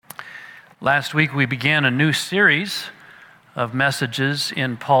Last week we began a new series of messages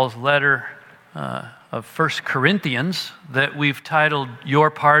in Paul's letter of 1 Corinthians that we've titled Your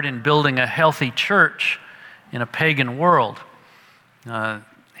Part in Building a Healthy Church in a Pagan World.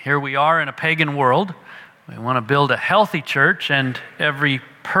 Here we are in a pagan world. We want to build a healthy church, and every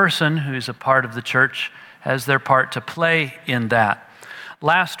person who's a part of the church has their part to play in that.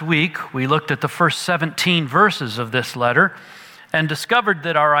 Last week we looked at the first 17 verses of this letter and discovered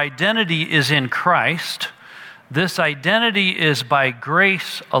that our identity is in Christ. This identity is by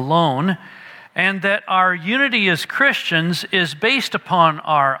grace alone, and that our unity as Christians is based upon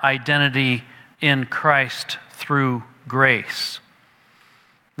our identity in Christ through grace.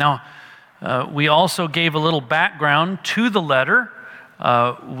 Now, we also gave a little background to the letter.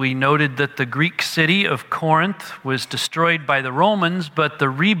 We noted that the Greek city of Corinth was destroyed by the Romans, but the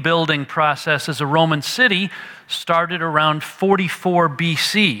rebuilding process as a Roman city started around 44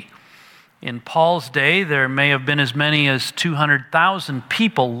 BC. In Paul's day, there may have been as many as 200,000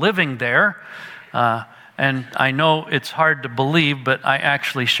 people living there. And I know it's hard to believe, but I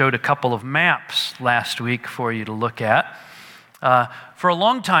actually showed a couple of maps last week for you to look at. For a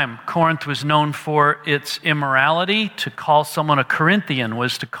long time, Corinth was known for its immorality. To call someone a Corinthian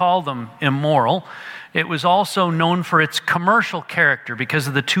was to call them immoral. It was also known for its commercial character because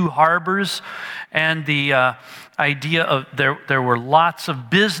of the two harbors and the idea of there were lots of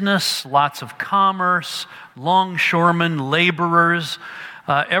business, lots of commerce, longshoremen, laborers.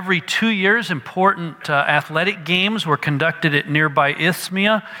 Every 2 years, important athletic games were conducted at nearby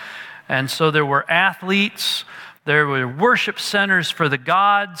Isthmia, and so there were athletes. There were worship centers for the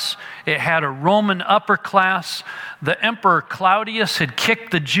gods. It had a Roman upper class. The Emperor Claudius had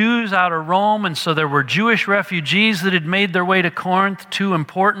kicked the Jews out of Rome, and so there were Jewish refugees that had made their way to Corinth. Two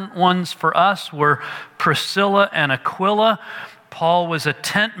important ones for us were Priscilla and Aquila. Paul was a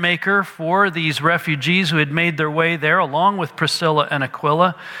tent maker for these refugees who had made their way there, along with Priscilla and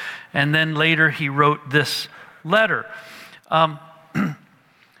Aquila. And then later he wrote this letter. I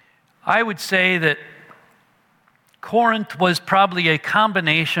would say that Corinth was probably a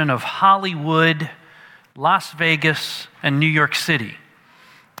combination of Hollywood, Las Vegas, and New York City.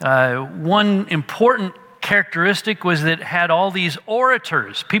 One important characteristic was that it had all these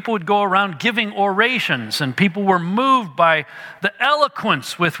orators. People would go around giving orations, and people were moved by the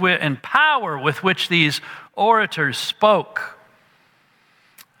eloquence and power with which these orators spoke.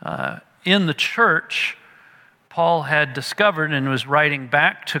 In the church, Paul had discovered and was writing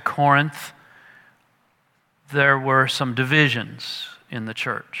back to Corinth, there were some divisions in the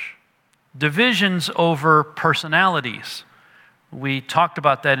church. Divisions over personalities. We talked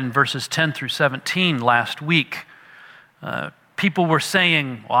about that in verses 10 through 17 last week. People were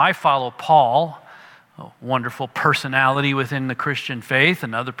saying, well, I follow Paul, a wonderful personality within the Christian faith.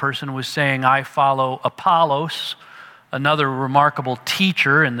 Another person was saying, I follow Apollos, another remarkable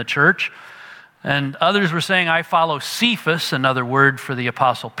teacher in the church. And others were saying, I follow Cephas, another word for the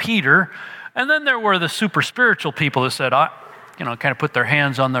Apostle Peter. And then there were the super spiritual people that said, kind of put their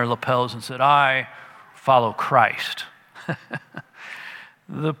hands on their lapels and said, I follow Christ.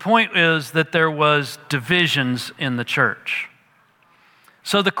 The point is that there was divisions in the church.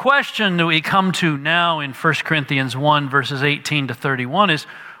 So the question that we come to now in 1 Corinthians 1, verses 18 to 31 is,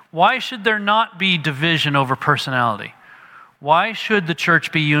 why should there not be division over personality? Why should the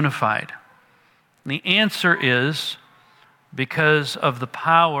church be unified? And the answer is because of the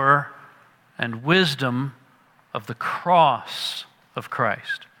power and wisdom of the cross of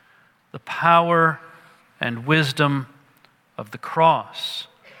Christ. The power and wisdom of the cross.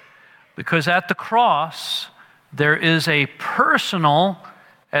 Because at the cross, there is a personal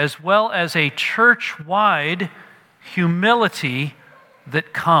as well as a church-wide humility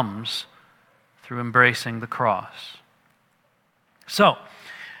that comes through embracing the cross. So,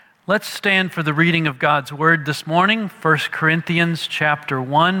 let's stand for the reading of God's Word this morning, 1 Corinthians chapter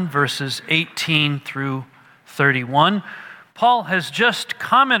 1, verses 18 through 31. Paul has just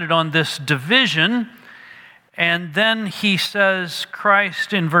commented on this division, and then he says,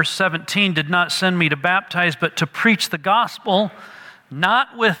 Christ, in verse 17, did not send me to baptize, but to preach the gospel,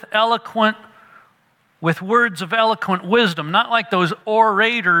 not with words of eloquent wisdom, not like those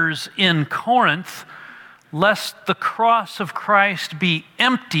orators in Corinth, lest the cross of Christ be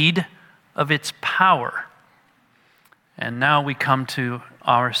emptied of its power. And now we come to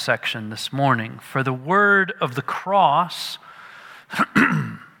our section this morning. For the word of the cross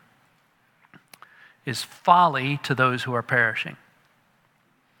is folly to those who are perishing.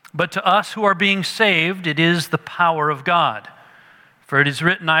 But to us who are being saved, it is the power of God. For it is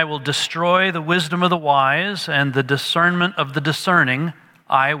written, I will destroy the wisdom of the wise, and the discernment of the discerning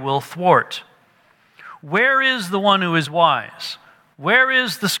I will thwart. Where is the one who is wise? Where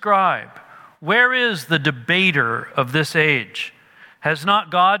is the scribe? Where is the debater of this age? Has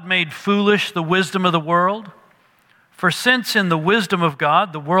not God made foolish the wisdom of the world? For since in the wisdom of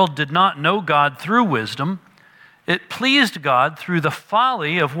God the world did not know God through wisdom, it pleased God through the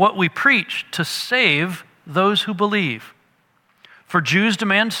folly of what we preach to save those who believe. For Jews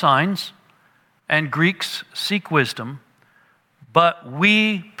demand signs, and Greeks seek wisdom, but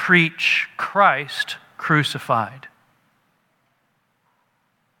we preach Christ crucified.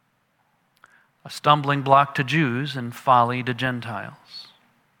 A stumbling block to Jews and folly to Gentiles.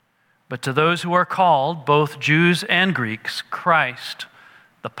 But to those who are called, both Jews and Greeks, Christ,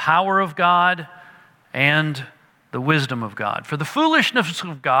 the power of God and the wisdom of God. For the foolishness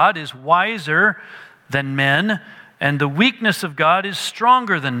of God is wiser than men, and the weakness of God is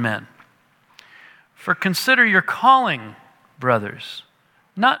stronger than men. For consider your calling, brothers.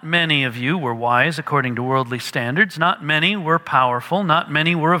 Not many of you were wise according to worldly standards. Not many were powerful. Not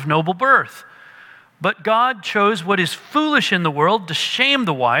many were of noble birth. But God chose what is foolish in the world to shame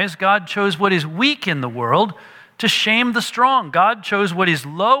the wise. God chose what is weak in the world to shame the strong. God chose what is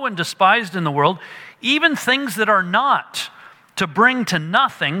low and despised in the world, even things that are not, to bring to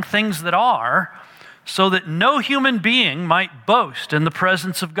nothing things that are, so that no human being might boast in the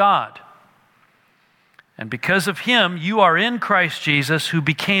presence of God. And because of him, you are in Christ Jesus, who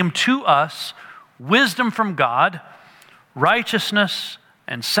became to us wisdom from God, righteousness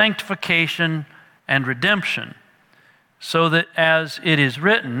and sanctification and redemption, so that as it is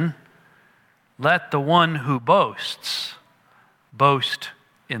written, let the one who boasts boast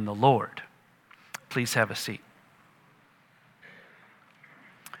in the Lord. Please have a seat.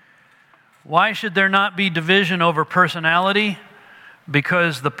 Why should there not be division over personality?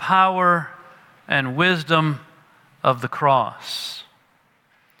 Because the power and wisdom of the cross.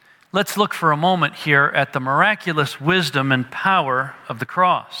 Let's look for a moment here at the miraculous wisdom and power of the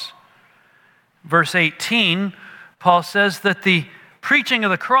cross. Verse 18, Paul says that the preaching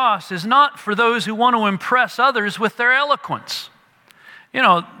of the cross is not for those who want to impress others with their eloquence. You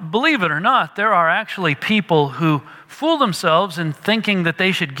know, believe it or not, there are actually people who fool themselves in thinking that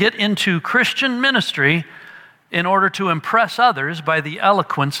they should get into Christian ministry in order to impress others by the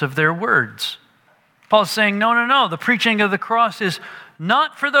eloquence of their words. Paul's saying, no, the preaching of the cross is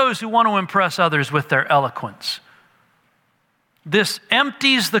not for those who want to impress others with their eloquence. This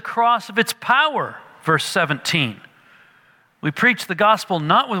empties the cross of its power, verse 17. We preach the gospel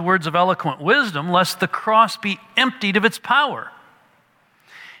not with words of eloquent wisdom, lest the cross be emptied of its power.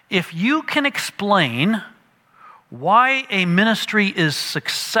 If you can explain why a ministry is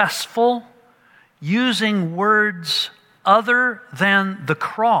successful using words other than the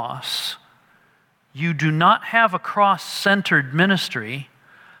cross, you do not have a cross-centered ministry,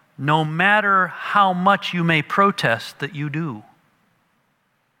 no matter how much you may protest that you do.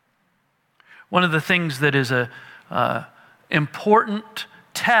 One of the things that is an important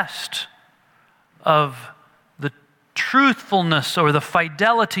test of the truthfulness or the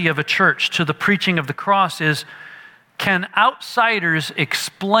fidelity of a church to the preaching of the cross is, can outsiders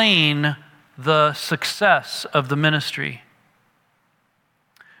explain the success of the ministry?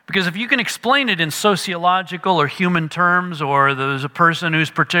 Because if you can explain it in sociological or human terms, or there's a person who's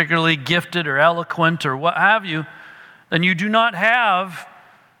particularly gifted or eloquent or what have you, then you do not have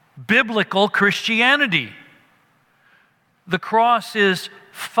biblical Christianity. The cross is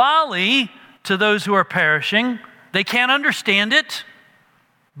folly to those who are perishing. They can't understand it.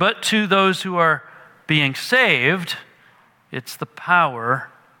 But to those who are being saved, it's the power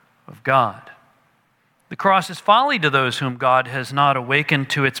of God. The cross is folly to those whom God has not awakened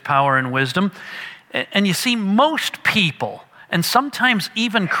to its power and wisdom. And you see, most people, and sometimes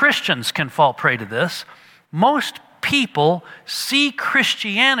even Christians can fall prey to this, most people see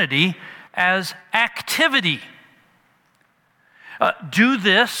Christianity as activity. Do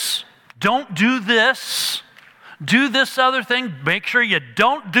this, don't do this other thing, make sure you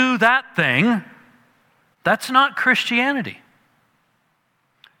don't do that thing. That's not Christianity.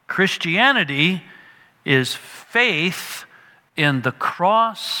 Christianity is faith in the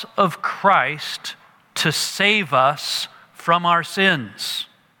cross of Christ to save us from our sins.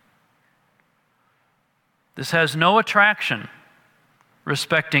 This has no attraction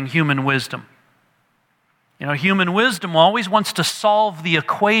respecting human wisdom. You know, human wisdom always wants to solve the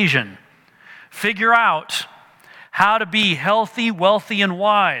equation, figure out how to be healthy, wealthy, and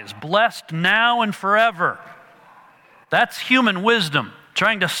wise, blessed now and forever. That's human wisdom,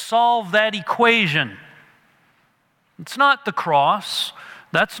 trying to solve that equation. It's not the cross.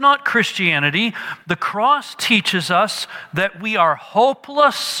 That's not Christianity. The cross teaches us that we are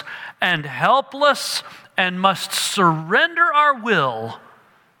hopeless and helpless and must surrender our will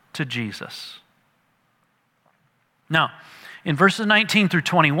to Jesus. Now, in verses 19 through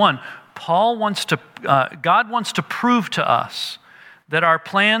 21, God wants to prove to us that our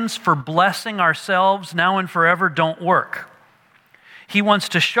plans for blessing ourselves now and forever don't work. He wants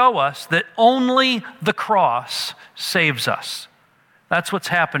to show us that only the cross saves us. That's what's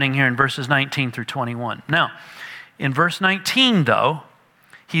happening here in verses 19 through 21. Now, in verse 19, though,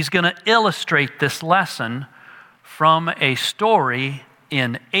 he's going to illustrate this lesson from a story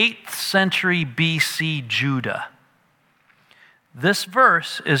in 8th century BC Judah. This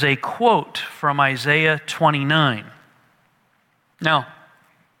verse is a quote from Isaiah 29. Now,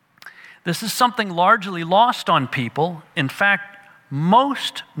 this is something largely lost on people. In fact,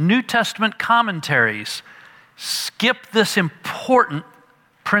 most New Testament commentaries skip this important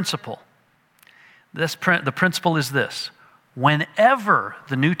principle. The principle is this: whenever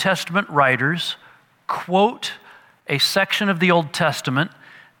the New Testament writers quote a section of the Old Testament,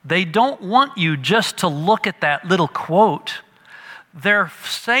 they don't want you just to look at that little quote. They're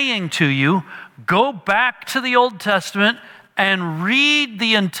saying to you, go back to the Old Testament and read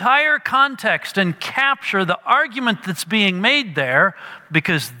the entire context and capture the argument that's being made there,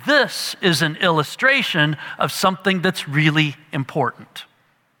 because this is an illustration of something that's really important.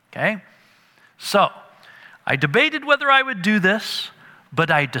 Okay? So, I debated whether I would do this, but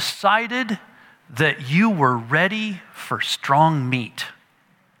I decided that you were ready for strong meat,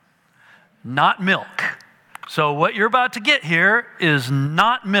 not milk. So what you're about to get here is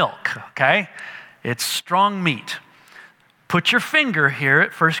not milk, okay? It's strong meat. Put your finger here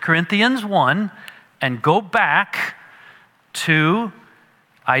at 1 Corinthians 1 and go back to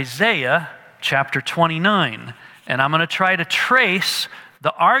Isaiah chapter 29. And I'm going to try to trace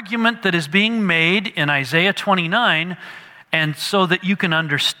the argument that is being made in Isaiah 29, and so that you can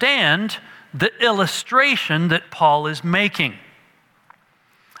understand the illustration that Paul is making.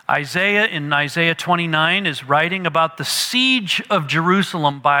 Isaiah, in Isaiah 29, is writing about the siege of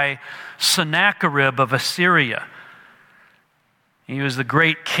Jerusalem by Sennacherib of Assyria. He was the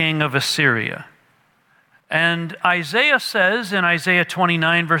great king of Assyria. And Isaiah says in Isaiah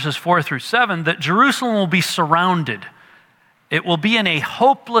 29, verses 4 through 7, that Jerusalem will be surrounded. It will be in a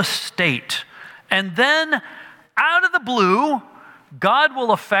hopeless state. And then, out of the blue, God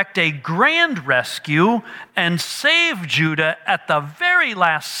will effect a grand rescue and save Judah at the very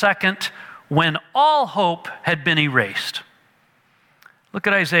last second when all hope had been erased. Look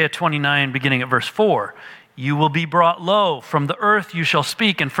at Isaiah 29, beginning at verse 4. You will be brought low. From the earth you shall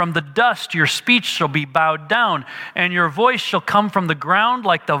speak, and from the dust your speech shall be bowed down, and your voice shall come from the ground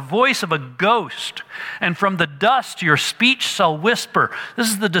like the voice of a ghost, and from the dust your speech shall whisper. This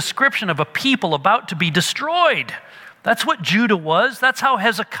is the description of a people about to be destroyed. That's what Judah was. That's how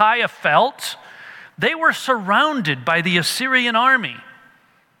Hezekiah felt. They were surrounded by the Assyrian army.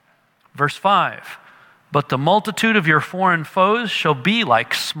 Verse 5, but the multitude of your foreign foes shall be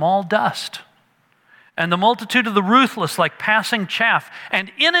like small dust, and the multitude of the ruthless like passing chaff.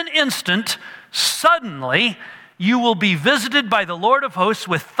 And in an instant, suddenly, you will be visited by the Lord of hosts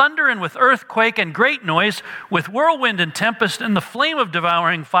with thunder and with earthquake and great noise, with whirlwind and tempest and the flame of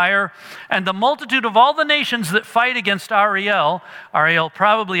devouring fire, and the multitude of all the nations that fight against Ariel. Ariel,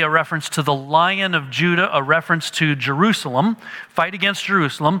 probably a reference to the Lion of Judah, a reference to Jerusalem, fight against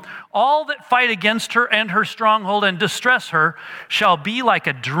Jerusalem. All that fight against her and her stronghold and distress her shall be like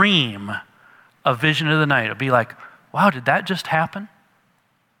a dream, a vision of the night. It'll be like, wow, did that just happen?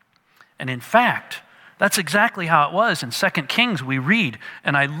 And in fact, that's exactly how it was. In 2 Kings, we read,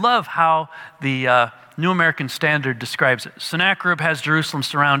 and I love how the New American Standard describes it. Sennacherib has Jerusalem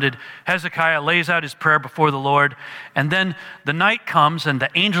surrounded. Hezekiah lays out his prayer before the Lord. And then the night comes, and the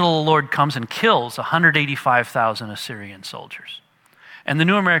angel of the Lord comes and kills 185,000 Assyrian soldiers. And the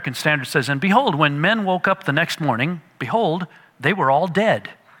New American Standard says, and behold, when men woke up the next morning, behold, they were all dead.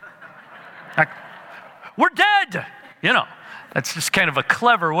 Like, we're dead, you know. That's just kind of a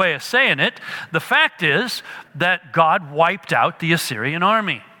clever way of saying it. The fact is that God wiped out the Assyrian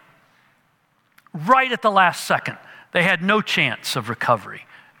army. Right at the last second. They had no chance of recovery.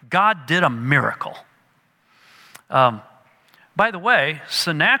 God did a miracle. By the way,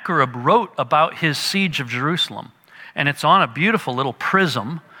 Sennacherib wrote about his siege of Jerusalem, and it's on a beautiful little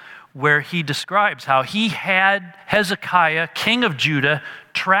prism where he describes how he had Hezekiah, king of Judah,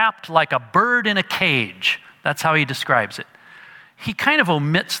 trapped like a bird in a cage. That's how he describes it. He kind of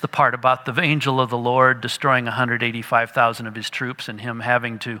omits the part about the angel of the Lord destroying 185,000 of his troops and him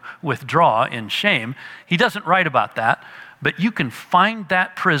having to withdraw in shame. He doesn't write about that. but you can find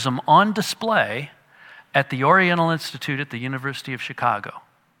that prism on display at the Oriental Institute at the University of Chicago.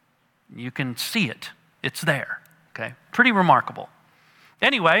 You can see it. It's there. Okay? Pretty remarkable.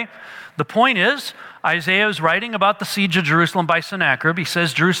 Anyway, the point is, Isaiah is writing about the siege of Jerusalem by Sennacherib. He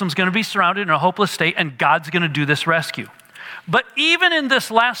says Jerusalem's going to be surrounded in a hopeless state, and God's going to do this rescue. But even in this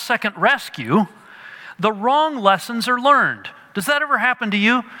last second rescue, the wrong lessons are learned. Does that ever happen to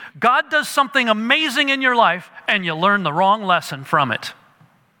you? God does something amazing in your life, and you learn the wrong lesson from it.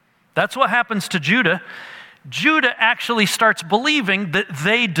 That's what happens to Judah. Judah actually starts believing that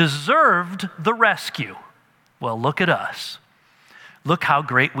they deserved the rescue. Well, look at us. Look how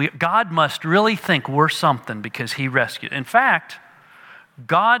great God must really think we're something because he rescued. In fact,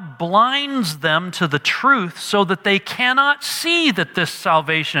 God blinds them to the truth so that they cannot see that this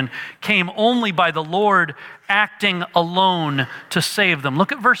salvation came only by the Lord acting alone to save them.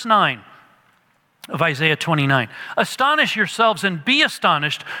 Look at verse 9 of Isaiah 29. Astonish yourselves and be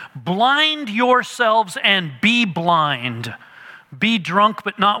astonished. Blind yourselves and be blind. Be drunk,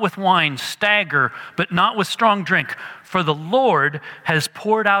 but not with wine. Stagger, but not with strong drink. For the Lord has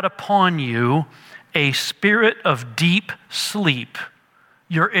poured out upon you a spirit of deep sleep.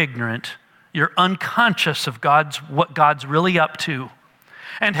 You're ignorant. You're unconscious of what God's really up to.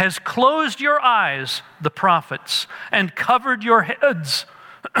 And has closed your eyes, the prophets, and covered your heads,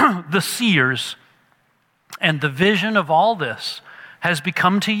 the seers. And the vision of all this has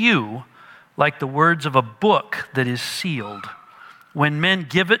become to you like the words of a book that is sealed. When men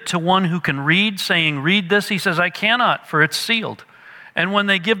give it to one who can read, saying, read this, he says, I cannot, for it's sealed. And when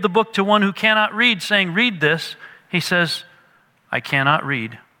they give the book to one who cannot read, saying, read this, he says, I cannot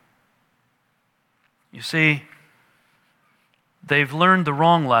read. You see, they've learned the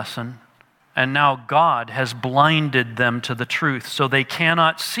wrong lesson, and now God has blinded them to the truth, so they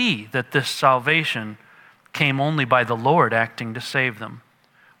cannot see that this salvation came only by the Lord acting to save them.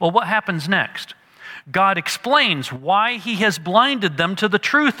 Well, what happens next? God explains why he has blinded them to the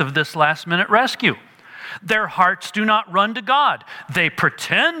truth of this last-minute rescue. Their hearts do not run to God. They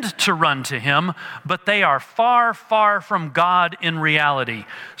pretend to run to him, but they are far, far from God in reality.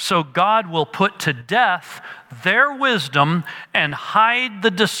 So God will put to death their wisdom and hide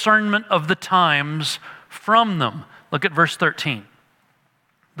the discernment of the times from them. Look at verse 13.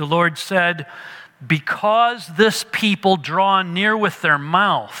 The Lord said, because this people draw near with their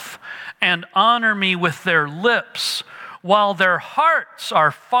mouth and honor me with their lips, while their hearts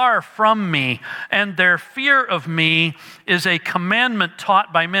are far from me, and their fear of me is a commandment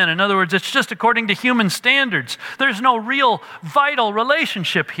taught by men. In other words, it's just according to human standards. There's no real vital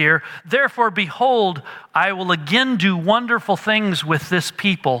relationship here. Therefore, behold, I will again do wonderful things with this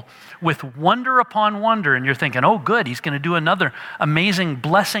people, with wonder upon wonder. And you're thinking, oh good, he's going to do another amazing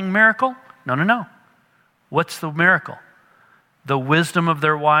blessing miracle? No. What's the miracle? The wisdom of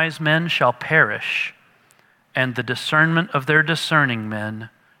their wise men shall perish, and the discernment of their discerning men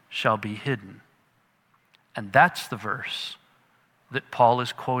shall be hidden. And that's the verse that Paul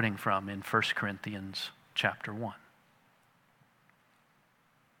is quoting from in 1 Corinthians chapter 1.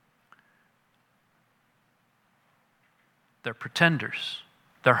 They're pretenders.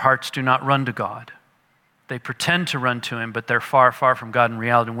 Their hearts do not run to God. They pretend to run to him, but they're far, far from God in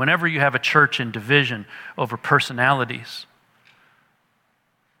reality. And whenever you have a church in division over personalities,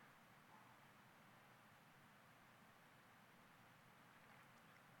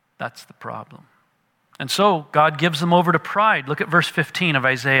 that's the problem. And so God gives them over to pride. Look at verse 15 of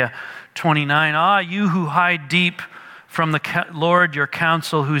Isaiah 29. Ah, you who hide deep from the Lord your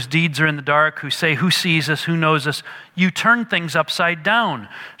counsel, whose deeds are in the dark, who say, who sees us, who knows us? You turn things upside down.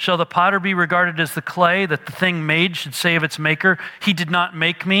 Shall the potter be regarded as the clay, that the thing made should say of its maker, he did not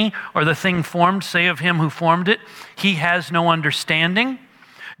make me, or the thing formed say of him who formed it, he has no understanding?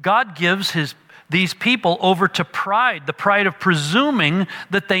 God gives these people over to pride, the pride of presuming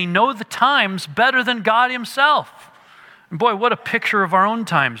that they know the times better than God himself. And boy, what a picture of our own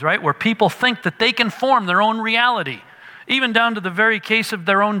times, right? Where people think that they can form their own reality, even down to the very case of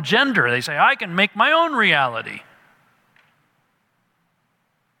their own gender. They say, I can make my own reality.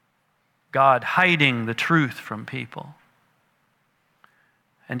 God hiding the truth from people.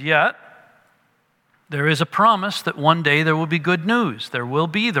 And yet, there is a promise that one day there will be good news. There will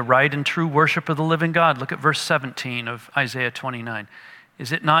be the right and true worship of the living God. Look at verse 17 of Isaiah 29.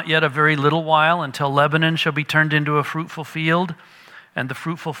 Is it not yet a very little while until Lebanon shall be turned into a fruitful field, and the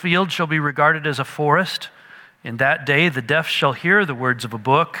fruitful field shall be regarded as a forest? In that day the deaf shall hear the words of a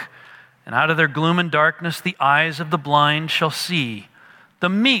book, and out of their gloom and darkness the eyes of the blind shall see. The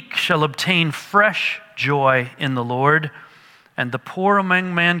meek shall obtain fresh joy in the Lord, and the poor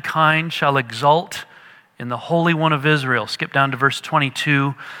among mankind shall exult in the Holy One of Israel. Skip down to verse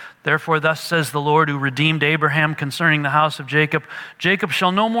 22. Therefore, thus says the Lord who redeemed Abraham concerning the house of Jacob, Jacob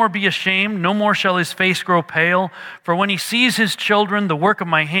shall no more be ashamed, no more shall his face grow pale. For when he sees his children, the work of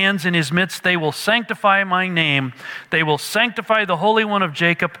my hands in his midst, they will sanctify my name. They will sanctify the Holy One of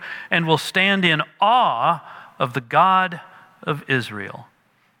Jacob and will stand in awe of the God of Israel.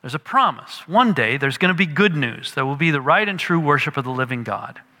 There's a promise. One day there's going to be good news. There will be the right and true worship of the living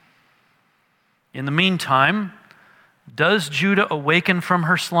God. In the meantime, does Judah awaken from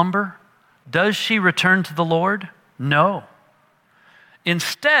her slumber? Does she return to the Lord? No.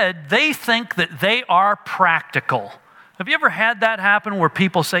 Instead, they think that they are practical. Have you ever had that happen where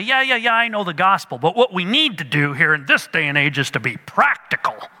people say, yeah, I know the gospel, but what we need to do here in this day and age is to be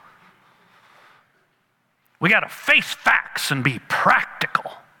practical. We got to face facts and be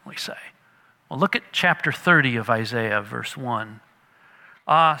practical, we say. Well, look at chapter 30 of Isaiah, verse 1.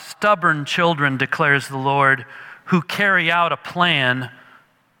 Ah, stubborn children, declares the Lord, who carry out a plan,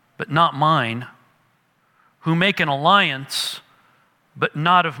 but not mine, who make an alliance, but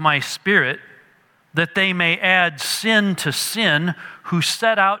not of my spirit, that they may add sin to sin, who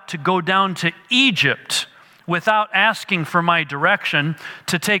set out to go down to Egypt without asking for my direction,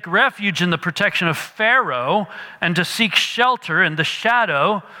 to take refuge in the protection of Pharaoh, and to seek shelter in the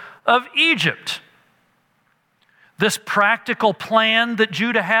shadow of Egypt. This practical plan that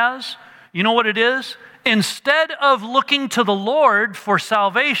Judah has, you know what it is? Instead of looking to the Lord for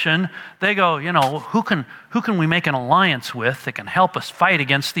salvation, they go, who can we make an alliance with that can help us fight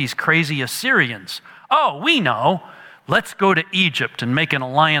against these crazy Assyrians? Oh, we know. Let's go to Egypt and make an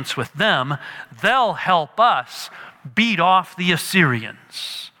alliance with them. They'll help us beat off the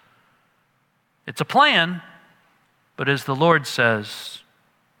Assyrians. It's a plan, but as the Lord says,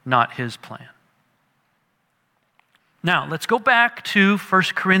 not his plan. Now, let's go back to 1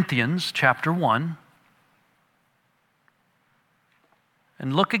 Corinthians chapter 1.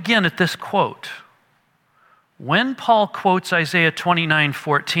 And look again at this quote. When Paul quotes Isaiah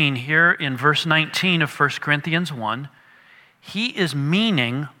 29:14 here in verse 19 of 1 Corinthians 1, he is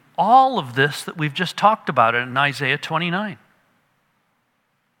meaning all of this that we've just talked about in Isaiah 29.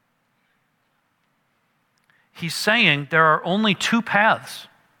 He's saying there are only two paths: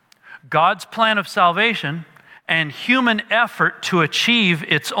 God's plan of salvation and human effort to achieve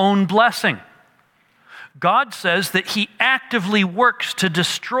its own blessing. God says that he actively works to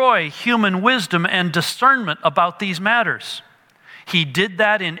destroy human wisdom and discernment about these matters. He did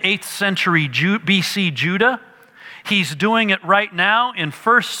that in 8th century BC Judah. He's doing it right now in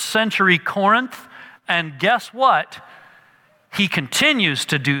 1st century Corinth. And guess what? He continues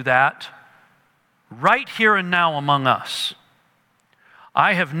to do that right here and now among us.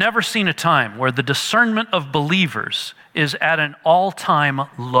 I have never seen a time where the discernment of believers is at an all-time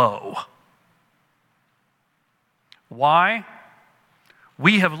low. Why?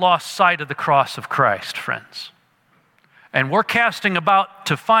 We have lost sight of the cross of Christ, friends. And we're casting about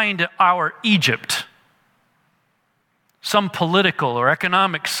to find our Egypt, some political or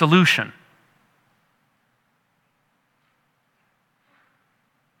economic solution.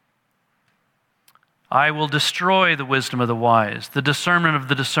 I will destroy the wisdom of the wise. The discernment of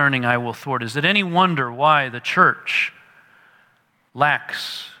the discerning I will thwart. Is it any wonder why the church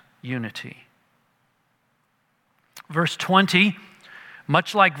lacks unity? Verse 20,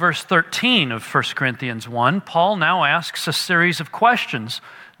 much like verse 13 of 1 Corinthians 1, Paul now asks a series of questions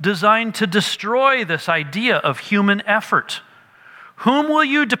designed to destroy this idea of human effort. Whom will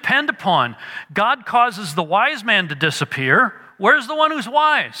you depend upon? God causes the wise man to disappear. Where's the one who's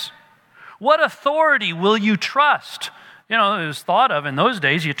wise? What authority will you trust? It was thought of in those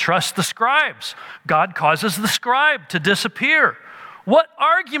days, you trust the scribes. God causes the scribe to disappear. What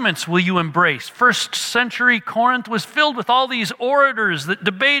arguments will you embrace? 1st century Corinth was filled with all these orators that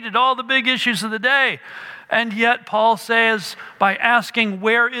debated all the big issues of the day. And yet Paul says, by asking,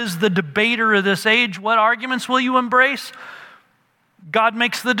 where is the debater of this age? What arguments will you embrace? God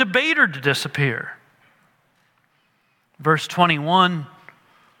makes the debater to disappear. Verse 21,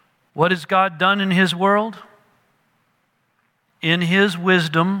 what has God done in his world? In his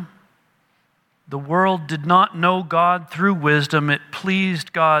wisdom, the world did not know God through wisdom. It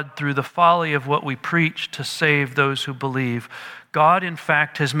pleased God through the folly of what we preach to save those who believe. God, in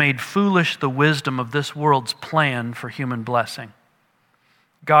fact, has made foolish the wisdom of this world's plan for human blessing.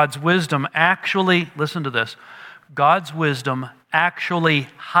 God's wisdom actually, listen to this, God's wisdom actually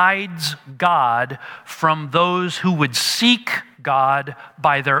hides God from those who would seek God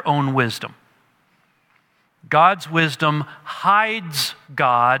by their own wisdom. God's wisdom hides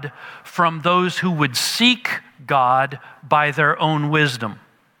God from those who would seek God by their own wisdom.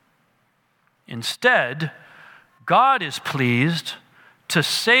 Instead, God is pleased to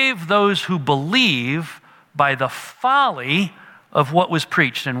save those who believe by the folly of what was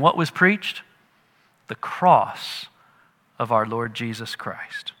preached. And what was preached? The cross of our Lord Jesus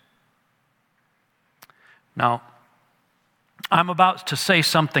Christ. Now, I'm about to say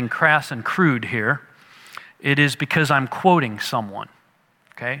something crass and crude here. It is because I'm quoting someone.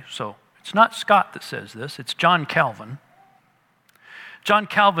 Okay, so it's not Scott that says this, it's John Calvin. John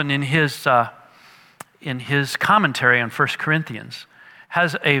Calvin, in his commentary on 1 Corinthians,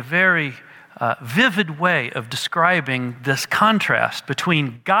 has a very vivid way of describing this contrast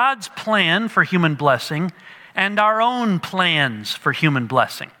between God's plan for human blessing and our own plans for human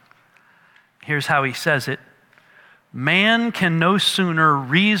blessing. Here's how he says it. Man can no sooner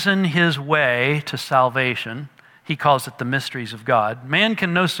reason his way to salvation. He calls it the mysteries of God. Man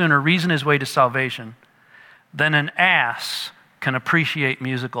can no sooner reason his way to salvation than an ass can appreciate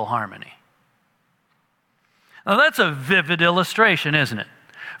musical harmony. Now that's a vivid illustration, isn't it?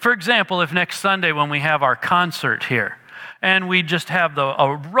 For example, if next Sunday when we have our concert here, and we just have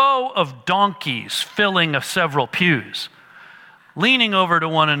a row of donkeys filling several pews, leaning over to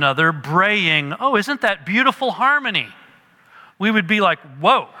one another, braying, "Oh, isn't that beautiful harmony?" We would be like,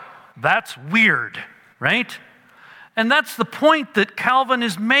 "Whoa, that's weird," right? And that's the point that Calvin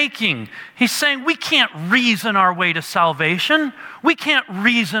is making. He's saying we can't reason our way to salvation. We can't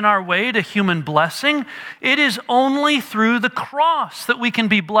reason our way to human blessing. It is only through the cross that we can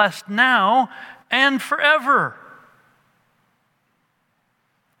be blessed now and forever.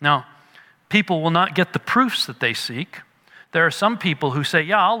 Now, people will not get the proofs that they seek. There are some people who say,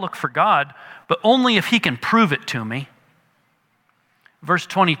 "Yeah, I'll look for God, but only if He can prove it to me." Verse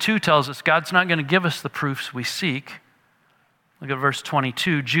 22 tells us God's not going to give us the proofs we seek. Look at verse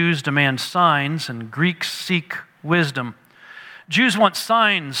 22. Jews demand signs and Greeks seek wisdom. Jews want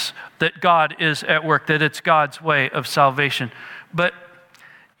signs that God is at work, that it's God's way of salvation. But,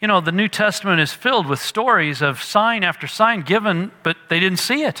 you know, the New Testament is filled with stories of sign after sign given, but they didn't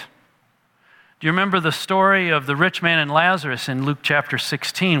see it. Do you remember the story of the rich man and Lazarus in Luke chapter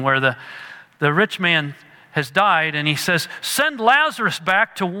 16, where the rich man has died, and he says, "Send Lazarus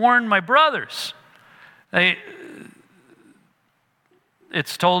back to warn my brothers."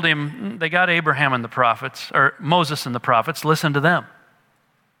 It's told him, they got Abraham and the prophets, or Moses and the prophets, listen to them.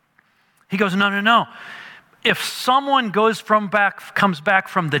 He goes, no. If someone comes back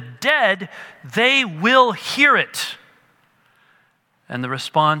from the dead, they will hear it. And the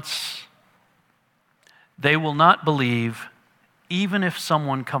response, they will not believe, even if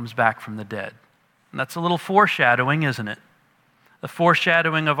someone comes back from the dead. And that's a little foreshadowing, isn't it? The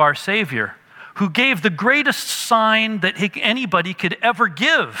foreshadowing of our Savior, who gave the greatest sign that anybody could ever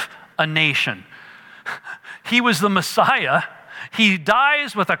give a nation. He was the Messiah. He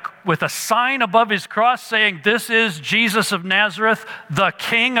dies with a sign above his cross saying, "This is Jesus of Nazareth, the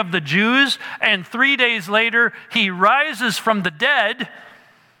King of the Jews." And 3 days later, he rises from the dead,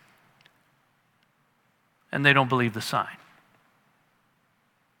 and they don't believe the sign.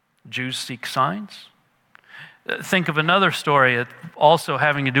 Jews seek signs. Think of another story also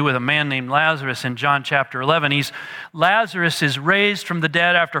having to do with a man named Lazarus in John chapter 11. Lazarus is raised from the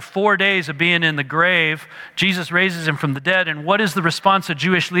dead after 4 days of being in the grave. Jesus raises him from the dead, and what is the response of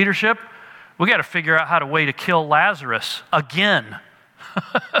Jewish leadership? We got to figure out how to way to kill Lazarus again.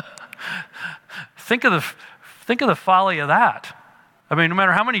 Think of the folly of that. I mean, no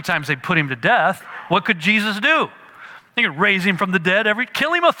matter how many times they put him to death, what could Jesus do? They could raise him from the dead,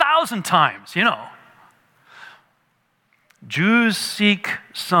 kill him 1,000 times, you know. Jews seek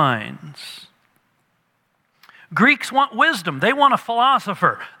signs. Greeks want wisdom. They want a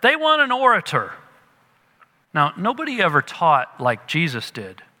philosopher. They want an orator. Now, nobody ever taught like Jesus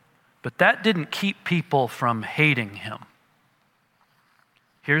did, but that didn't keep people from hating him.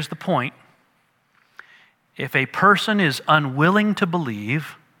 Here's the point. If a person is unwilling to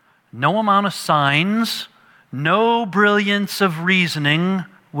believe, no amount of signs, no brilliance of reasoning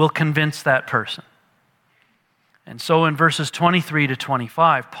will convince that person. And so in verses 23 to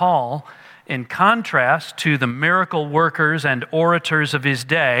 25, Paul, in contrast to the miracle workers and orators of his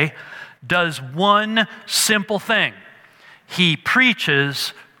day, does one simple thing. He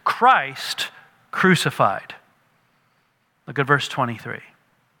preaches Christ crucified. Look at verse 23.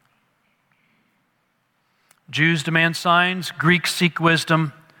 Jews demand signs, Greeks seek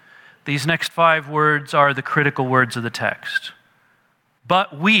wisdom. These next 5 words are the critical words of the text.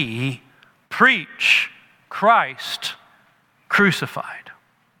 But we preach Christ crucified.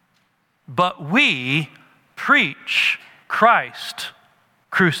 But we preach Christ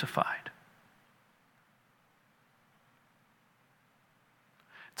crucified.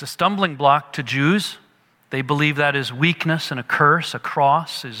 It's a stumbling block to Jews. They believe that is weakness and a curse. A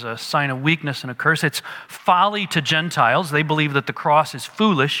cross is a sign of weakness and a curse. It's folly to Gentiles. They believe that the cross is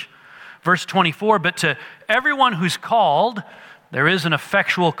foolish. Verse 24, but to everyone who's called, there is an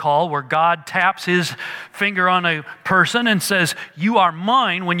effectual call where God taps his finger on a person and says, you are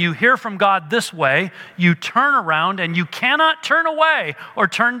mine. When you hear from God this way, you turn around and you cannot turn away or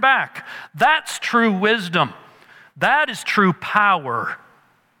turn back. That's true wisdom. That is true power.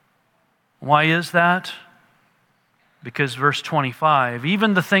 Why is that? Because verse 25,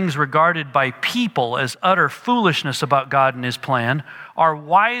 even the things regarded by people as utter foolishness about God and his plan are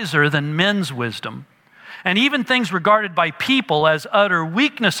wiser than men's wisdom. And even things regarded by people as utter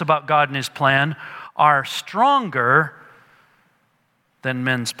weakness about God and his plan are stronger than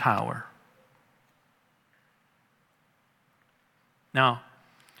men's power. Now,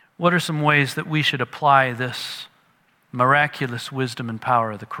 what are some ways that we should apply this miraculous wisdom and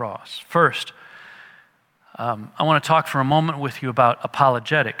power of the cross? First, I want to talk for a moment with you about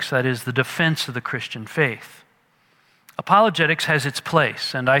apologetics, that is, the defense of the Christian faith. Apologetics has its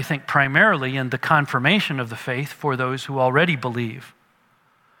place, and I think primarily in the confirmation of the faith for those who already believe.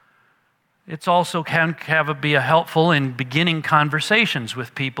 It also can be helpful in beginning conversations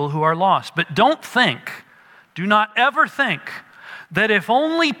with people who are lost. But do not ever think that if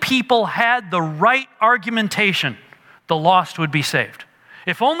only people had the right argumentation, the lost would be saved.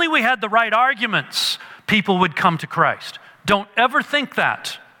 If only we had the right arguments, people would come to Christ. Don't ever think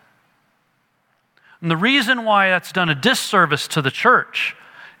that. And the reason why that's done a disservice to the church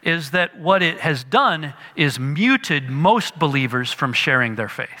is that what it has done is muted most believers from sharing their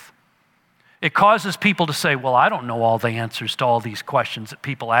faith. It causes people to say, well, I don't know all the answers to all these questions that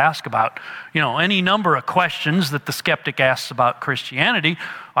people ask about, any number of questions that the skeptic asks about Christianity.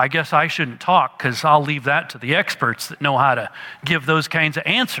 I guess I shouldn't talk because I'll leave that to the experts that know how to give those kinds of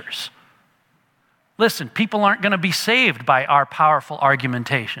answers. Listen, people aren't going to be saved by our powerful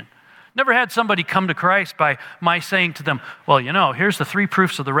argumentation. Never had somebody come to Christ by my saying to them, well, here's the 3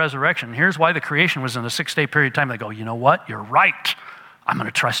 proofs of the resurrection. Here's why the creation was in a 6-day period of time. They go, you know what? You're right. I'm going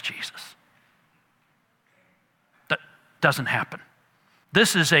to trust Jesus. That doesn't happen.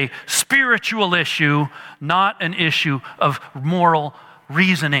 This is a spiritual issue, not an issue of moral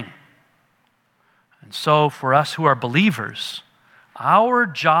reasoning. And so for us who are believers, our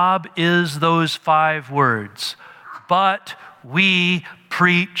job is those 5 words, but we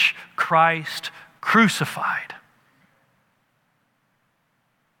preach Christ crucified.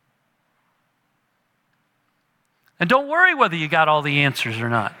 And don't worry whether you got all the answers or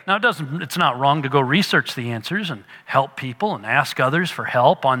not. Now, it's not wrong to go research the answers and help people and ask others for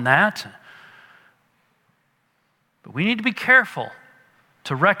help on that. But we need to be careful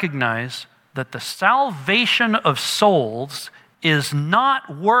to recognize that the salvation of souls is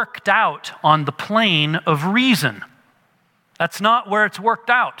not worked out on the plane of reason. That's not where it's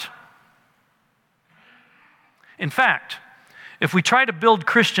worked out. In fact, if we try to build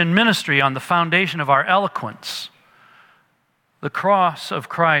Christian ministry on the foundation of our eloquence, the cross of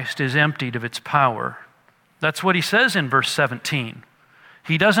Christ is emptied of its power. That's what he says in verse 17.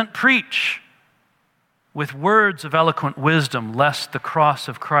 He doesn't preach with words of eloquent wisdom, lest the cross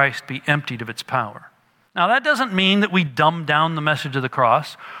of Christ be emptied of its power. Now, that doesn't mean that we dumb down the message of the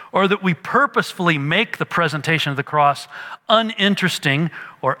cross or that we purposefully make the presentation of the cross uninteresting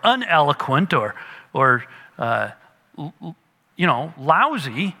or uneloquent or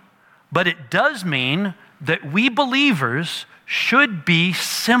lousy, but it does mean that we believers should be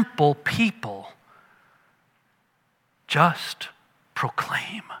simple people. Just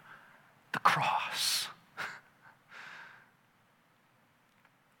proclaim the cross.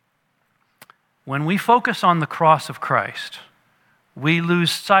 When we focus on the cross of Christ, we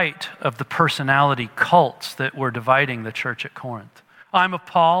lose sight of the personality cults that were dividing the church at Corinth. I'm of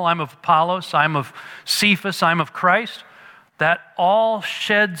Paul, I'm of Apollos, I'm of Cephas, I'm of Christ. That all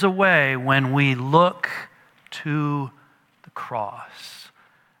sheds away when we look to the cross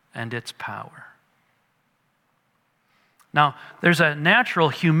and its power. Now, there's a natural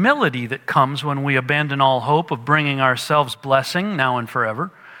humility that comes when we abandon all hope of bringing ourselves blessing now and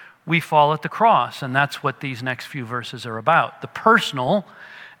forever. We fall at the cross, and that's what these next few verses are about. The personal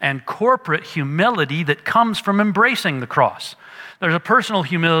and corporate humility that comes from embracing the cross. There's a personal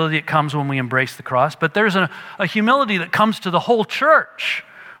humility that comes when we embrace the cross, but there's a humility that comes to the whole church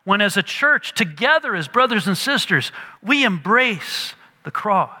when as a church, together as brothers and sisters, we embrace the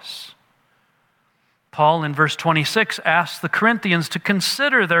cross. Paul in verse 26 asks the Corinthians to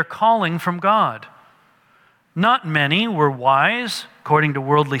consider their calling from God. Not many were wise according to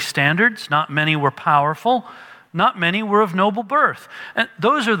worldly standards. Not many were powerful. Not many were of noble birth. And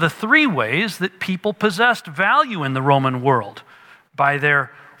those are the three ways that people possessed value in the Roman world: by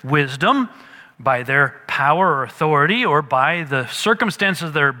their wisdom, by their power or authority, or by the circumstances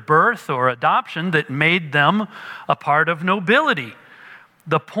of their birth or adoption that made them a part of nobility.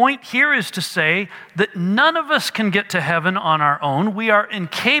 The point here is to say that none of us can get to heaven on our own. We are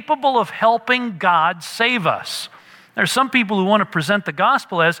incapable of helping God save us. There are some people who want to present the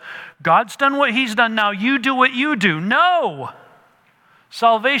gospel as, God's done what he's done, now you do what you do. No!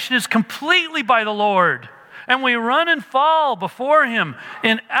 Salvation is completely by the Lord. And we run and fall before him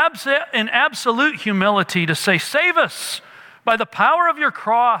in absolute humility to say, save us. By the power of your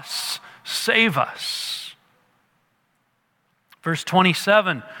cross, save us. Verse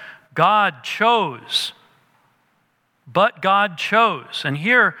 27, God chose. But God chose. And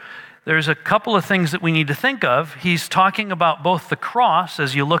here, there's a couple of things that we need to think of. He's talking about both the cross,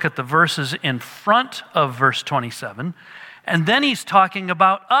 as you look at the verses in front of verse 27, and then he's talking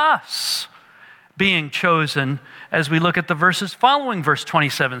about us being chosen as we look at the verses following verse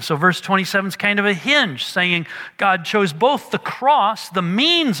 27. So verse 27 is kind of a hinge, saying God chose both the cross, the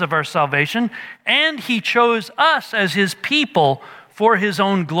means of our salvation, and he chose us as his people for his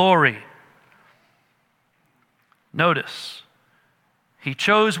own glory. Notice, he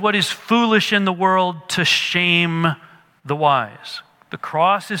chose what is foolish in the world to shame the wise. The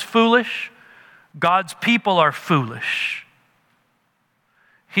cross is foolish. God's people are foolish.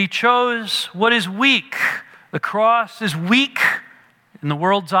 He chose what is weak. The cross is weak in the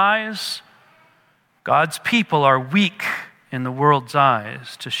world's eyes. God's people are weak in the world's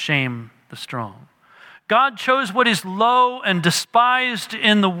eyes to shame the strong. God chose what is low and despised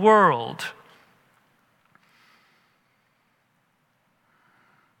in the world.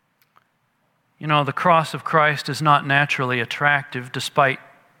 You know, the cross of Christ is not naturally attractive, despite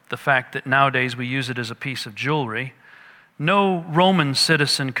the fact that nowadays we use it as a piece of jewelry. No Roman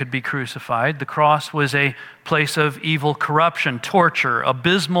citizen could be crucified. The cross was a place of evil corruption, torture,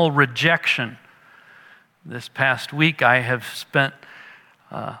 abysmal rejection. This past week I have spent,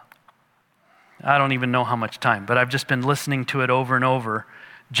 I don't even know how much time, but I've just been listening to it over and over.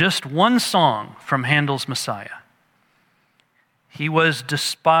 Just one song from Handel's Messiah. He was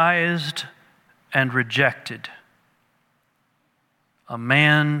despised and rejected, a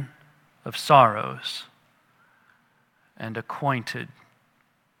man of sorrows and acquainted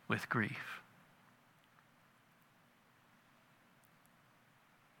with grief.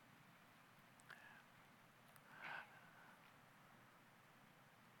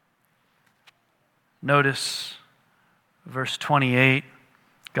 Notice verse 28,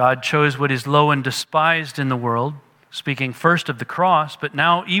 God chose what is low and despised in the world, speaking first of the cross, but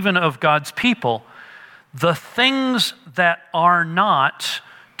now even of God's people, the things that are not,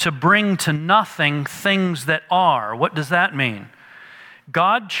 to bring to nothing things that are. What does that mean?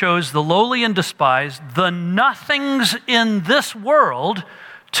 God chose the lowly and despised, the nothings in this world,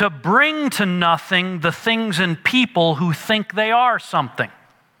 to bring to nothing the things and people who think they are something.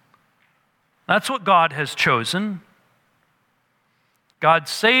 That's what God has chosen. God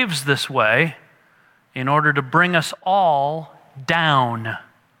saves this way in order to bring us all down.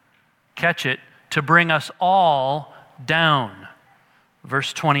 Catch it, to bring us all down.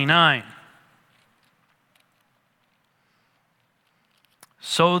 Verse 29.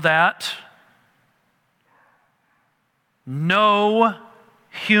 So that no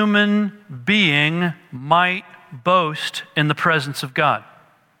human being might boast in the presence of God.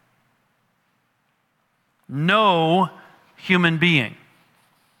 No human being.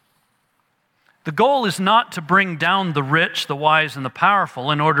 The goal is not to bring down the rich, the wise, and the powerful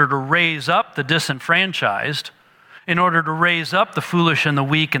in order to raise up the disenfranchised, in order to raise up the foolish and the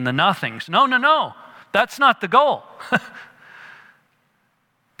weak and the nothings. No. That's not the goal.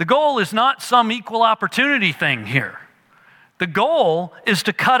 The goal is not some equal opportunity thing here. The goal is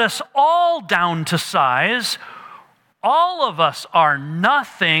to cut us all down to size. All of us are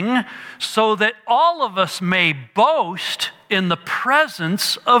nothing, so that all of us may boast in the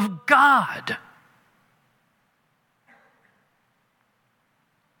presence of God.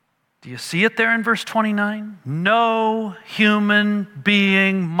 Do you see it there in verse 29? No human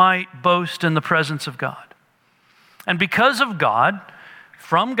being might boast in the presence of God. And because of God,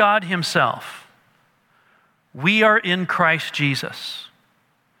 from God himself, we are in Christ Jesus.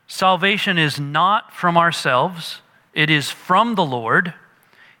 Salvation is not from ourselves. It is from the Lord.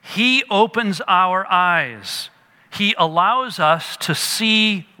 He opens our eyes. He allows us to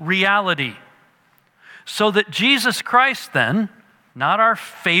see reality. So that Jesus Christ then, not our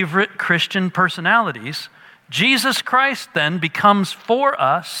favorite Christian personalities, Jesus Christ then becomes for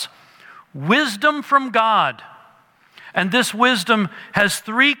us wisdom from God And this wisdom has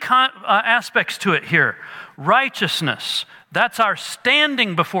three aspects to it here. Righteousness, that's our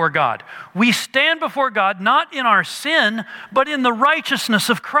standing before God. We stand before God not in our sin, but in the righteousness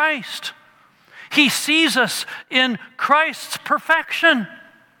of Christ. He sees us in Christ's perfection.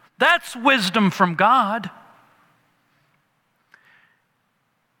 That's wisdom from God.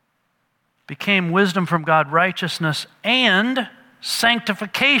 Became wisdom from God, righteousness, and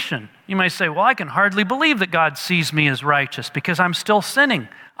sanctification. You might say, well, I can hardly believe that God sees me as righteous because I'm still sinning.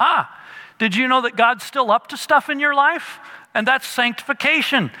 Did you know that God's still up to stuff in your life? And that's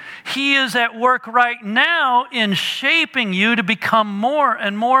sanctification. He is at work right now in shaping you to become more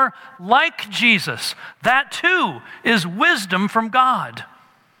and more like Jesus. That too is wisdom from God.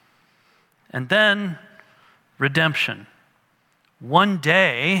 And then redemption. One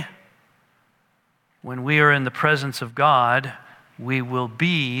day, when we are in the presence of God, we will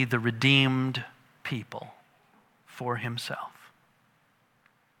be the redeemed people for Himself.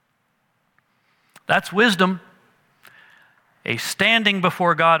 That's wisdom. A standing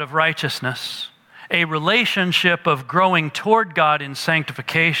before God of righteousness, a relationship of growing toward God in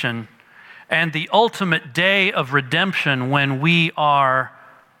sanctification, and the ultimate day of redemption when we are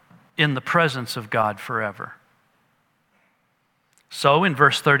in the presence of God forever. So in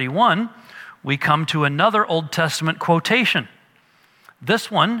verse 31, we come to another Old Testament quotation.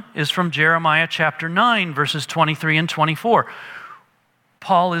 This one is from Jeremiah chapter 9, verses 23 and 24.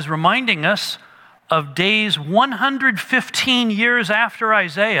 Paul is reminding us of days 115 years after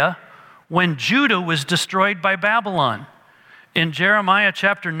Isaiah, when Judah was destroyed by Babylon. In Jeremiah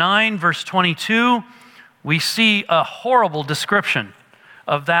chapter 9, verse 22, we see a horrible description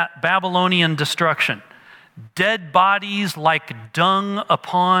of that Babylonian destruction. Dead bodies like dung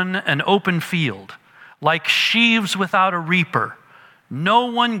upon an open field, like sheaves without a reaper. No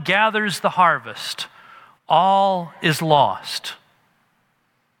one gathers the harvest. All is lost.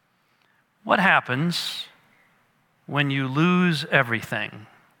 What happens when you lose everything?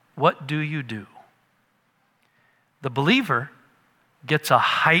 What do you do? The believer gets a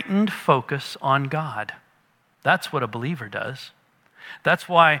heightened focus on God. That's what a believer does. That's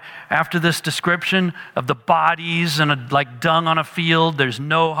why after this description of the bodies and like dung on a field, there's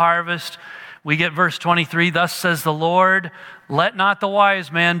no harvest, we get verse 23, thus says the Lord, let not the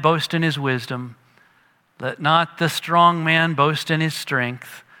wise man boast in his wisdom. Let not the strong man boast in his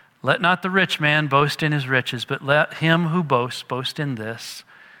strength. Let not the rich man boast in his riches, but let him who boasts boast in this,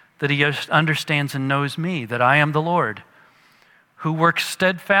 that he understands and knows me, that I am the Lord, who works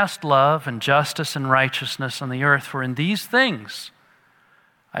steadfast love and justice and righteousness on the earth. For in these things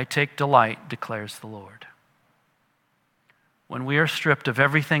I take delight, declares the Lord. When we are stripped of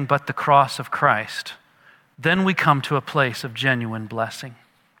everything but the cross of Christ, then we come to a place of genuine blessing.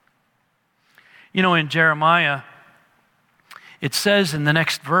 You know, in Jeremiah, it says in the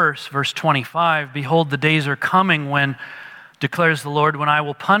next verse, verse 25, behold, the days are coming when, declares the Lord, when I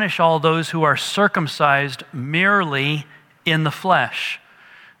will punish all those who are circumcised merely in the flesh.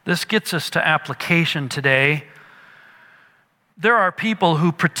 This gets us to application today. There are people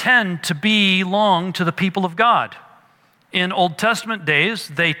who pretend to belong to the people of God. In Old Testament days,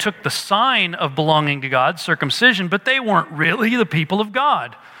 they took the sign of belonging to God, circumcision, but they weren't really the people of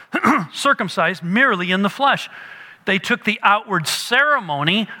God, circumcised merely in the flesh. They took the outward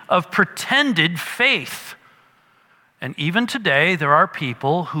ceremony of pretended faith. And even today, there are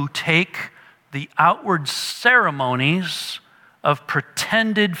people who take the outward ceremonies of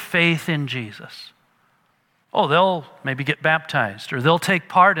pretended faith in Jesus. Oh, they'll maybe get baptized, or they'll take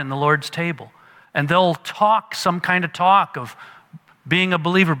part in the Lord's table, and they'll talk some kind of talk of being a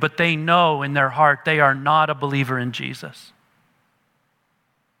believer, but they know in their heart they are not a believer in Jesus.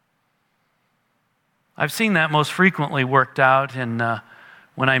 I've seen that most frequently worked out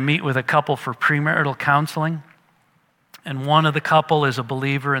when I meet with a couple for premarital counseling, and one of the couple is a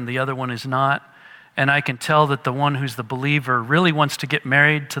believer and the other one is not. And I can tell that the one who's the believer really wants to get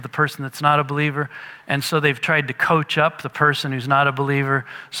married to the person that's not a believer. And so they've tried to coach up the person who's not a believer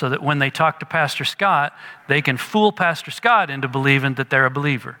so that when they talk to Pastor Scott, they can fool Pastor Scott into believing that they're a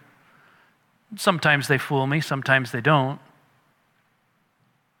believer. Sometimes they fool me, sometimes they don't.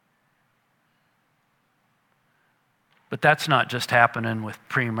 But that's not just happening with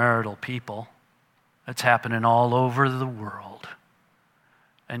premarital people. It's happening all over the world,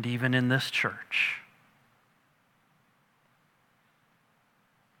 and even in this church.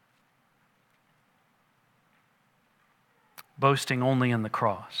 Boasting only in the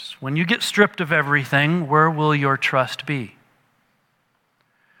cross. When you get stripped of everything, where will your trust be?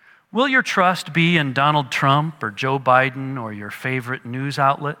 Will your trust be in Donald Trump or Joe Biden or your favorite news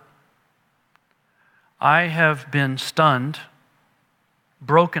outlet? I have been stunned,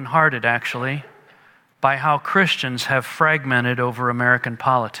 brokenhearted actually, by how Christians have fragmented over American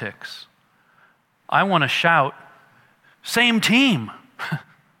politics. I want to shout, same team.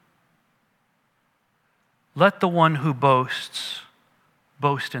 Let the one who boasts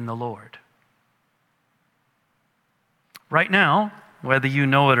boast in the Lord. Right now, whether you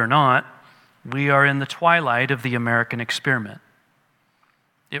know it or not, we are in the twilight of the American experiment.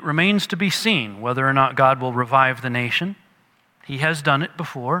 It remains to be seen whether or not God will revive the nation. He has done it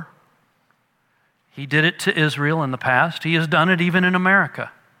before. He did it to Israel in the past. He has done it even in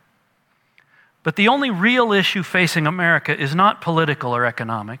America. But the only real issue facing America is not political or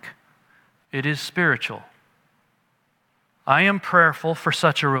economic. It is spiritual. I am prayerful for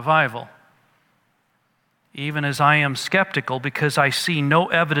such a revival, even as I am skeptical because I see no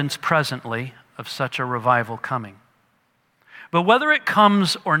evidence presently of such a revival coming. But whether it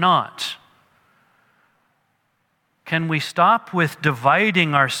comes or not, can we stop with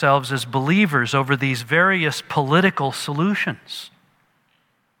dividing ourselves as believers over these various political solutions?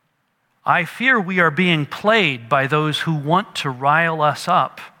 I fear we are being played by those who want to rile us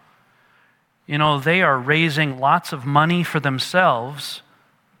up. You know, they are raising lots of money for themselves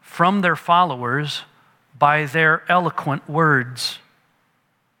from their followers by their eloquent words.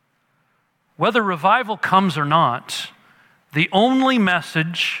 Whether revival comes or not, the only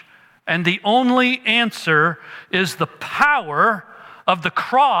message and the only answer is the power of the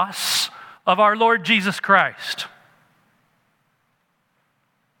cross of our Lord Jesus Christ.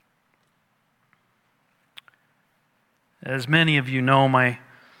 As many of you know, my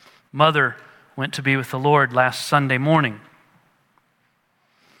mother went to be with the Lord last Sunday morning.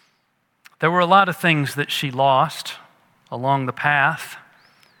 There were a lot of things that she lost along the path.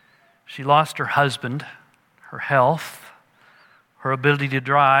 She lost her husband, her health, her ability to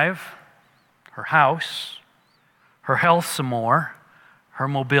drive, her house, her health some more, her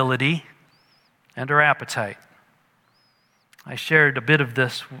mobility, and her appetite. I shared a bit of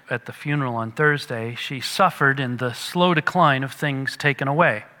this at the funeral on Thursday. She suffered in the slow decline of things taken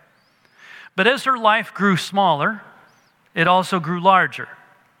away. But as her life grew smaller, it also grew larger.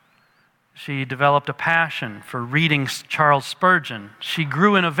 She developed a passion for reading Charles Spurgeon. She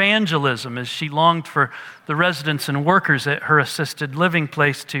grew in evangelism as she longed for the residents and workers at her assisted living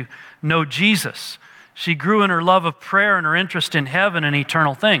place to know Jesus. She grew in her love of prayer and her interest in heaven and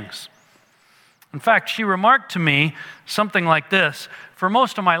eternal things. In fact, she remarked to me something like this: for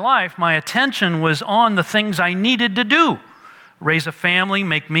most of my life, my attention was on the things I needed to do. Raise a family,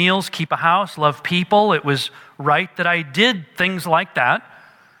 make meals, keep a house, love people. It was right that I did things like that.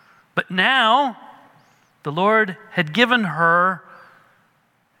 But now, the Lord had given her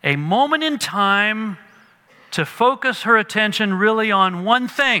a moment in time to focus her attention really on one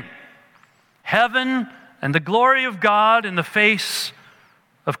thing: heaven and the glory of God in the face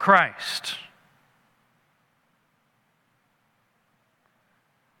of Christ.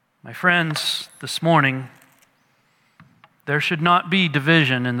 My friends, this morning, there should not be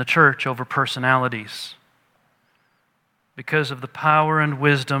division in the church over personalities because of the power and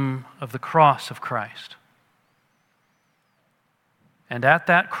wisdom of the cross of Christ. And at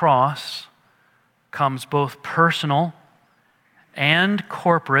that cross comes both personal and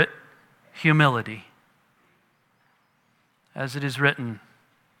corporate humility. As it is written,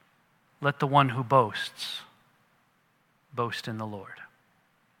 let the one who boasts boast in the Lord.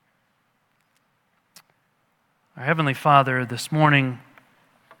 Our Heavenly Father, this morning,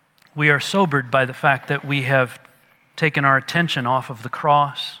 we are sobered by the fact that we have taken our attention off of the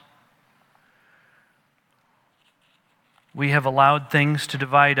cross. We have allowed things to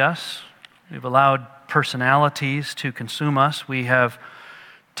divide us. We've allowed personalities to consume us. We have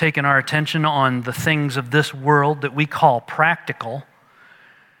taken our attention on the things of this world that we call practical,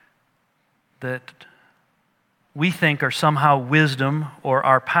 that we think are somehow wisdom or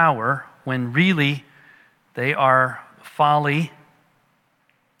our power, when really they are folly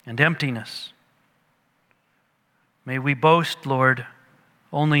and emptiness. May we boast, Lord,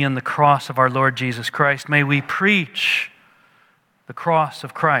 only in the cross of our Lord Jesus Christ. May we preach the cross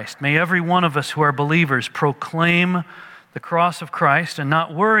of Christ. May every one of us who are believers proclaim the cross of Christ and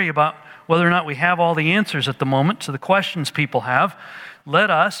not worry about whether or not we have all the answers at the moment to the questions people have. Let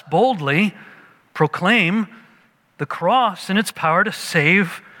us boldly proclaim the cross and its power to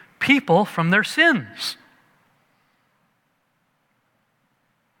save people from their sins.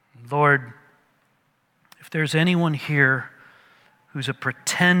 Lord, if there's anyone here who's a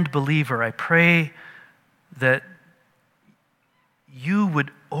pretend believer, I pray that you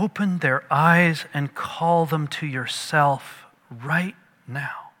would open their eyes and call them to yourself right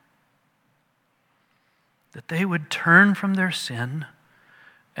now. that they would turn from their sin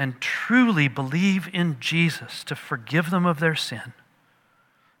and truly believe in Jesus to forgive them of their sin,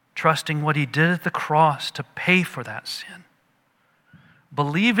 trusting what he did at the cross to pay for that sin,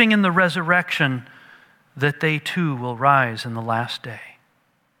 believing in the resurrection that they too will rise in the last day.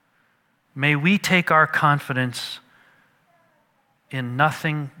 May we take our confidence in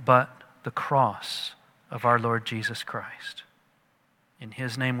nothing but the cross of our Lord Jesus Christ. In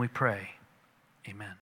his name we pray. Amen.